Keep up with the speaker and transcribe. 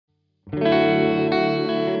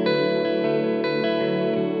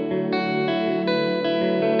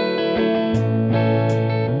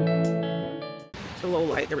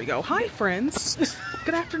go. Hi friends.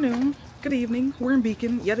 Good afternoon. Good evening. We're in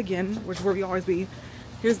Beacon yet again, which is where we always be.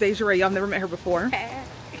 Here's Desiree. Y'all never met her before.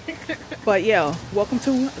 But yeah, welcome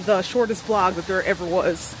to the shortest vlog that there ever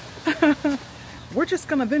was. We're just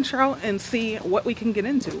gonna venture out and see what we can get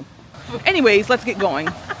into. Anyways, let's get going.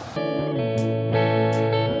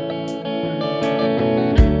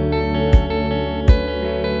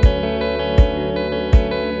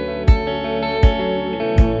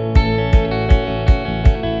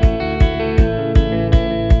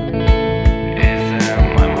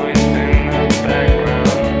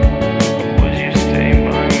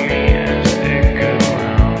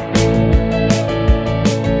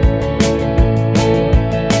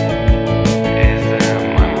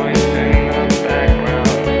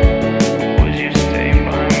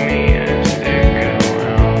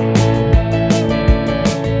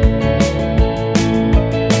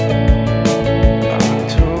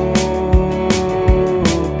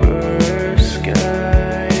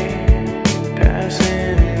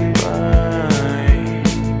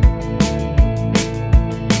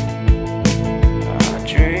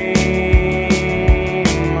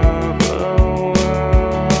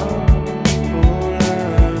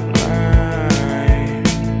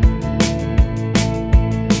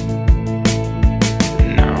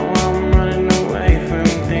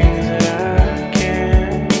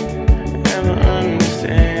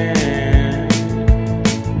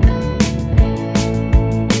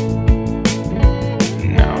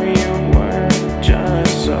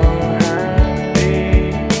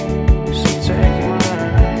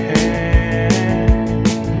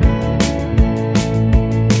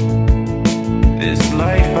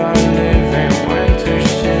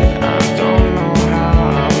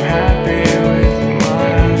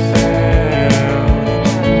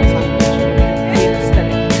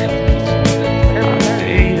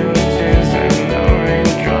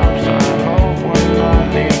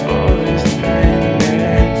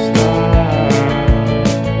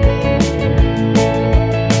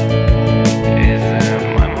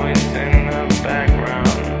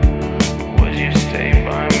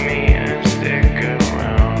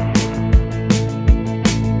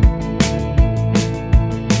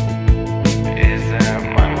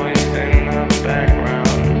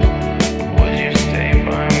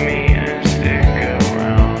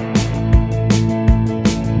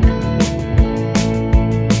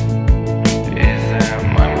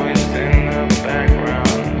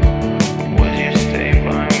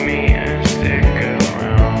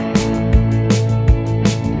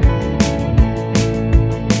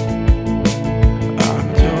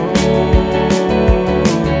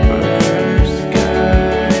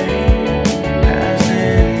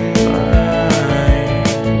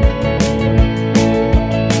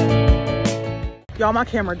 Y'all, my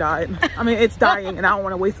camera died. I mean, it's dying and I don't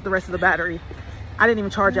want to waste the rest of the battery. I didn't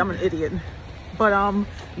even charge it. I'm an idiot. But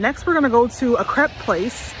next we're gonna go to a crepe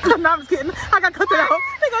place. No, I'm just kidding. I got cut it out.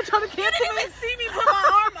 They gonna try to cancel me. You didn't even see me put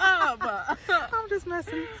my arm up. I'm just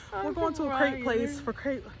messing. We're going to a crepe place for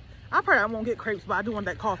crepe. I probably won't get crepes, but I do want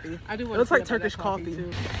that coffee. I do want. It looks like Turkish coffee.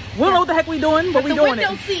 Too. We don't know what the heck we doing, but we doing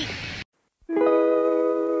it. Seat.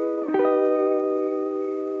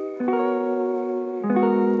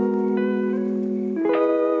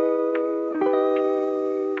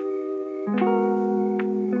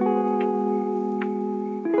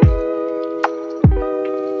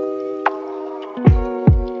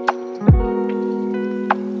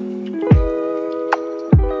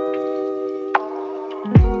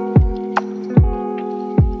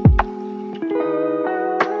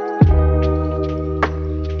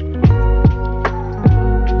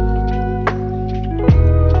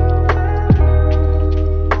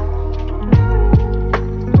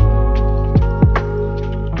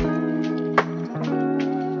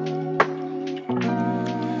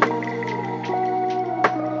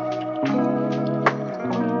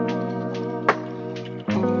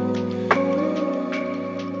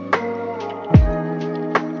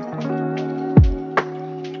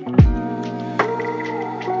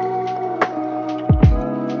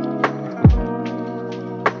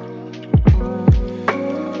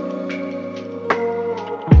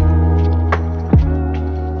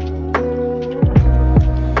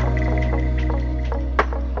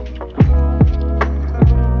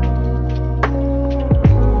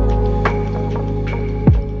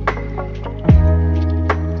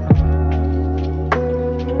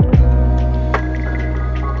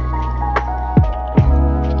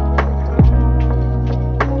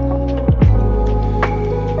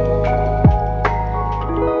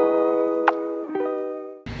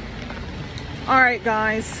 All right,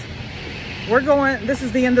 guys, we're going. This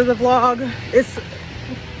is the end of the vlog.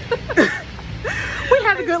 We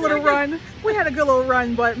had a good little run. We had a good little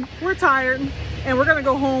run, but we're tired, and we're gonna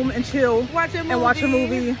go home and chill, watch a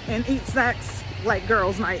movie, and eat snacks like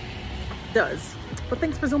girls' night does. But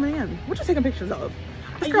thanks for zooming in. What you taking pictures of?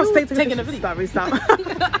 This girl's taking a video. Stop.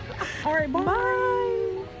 All right, bye.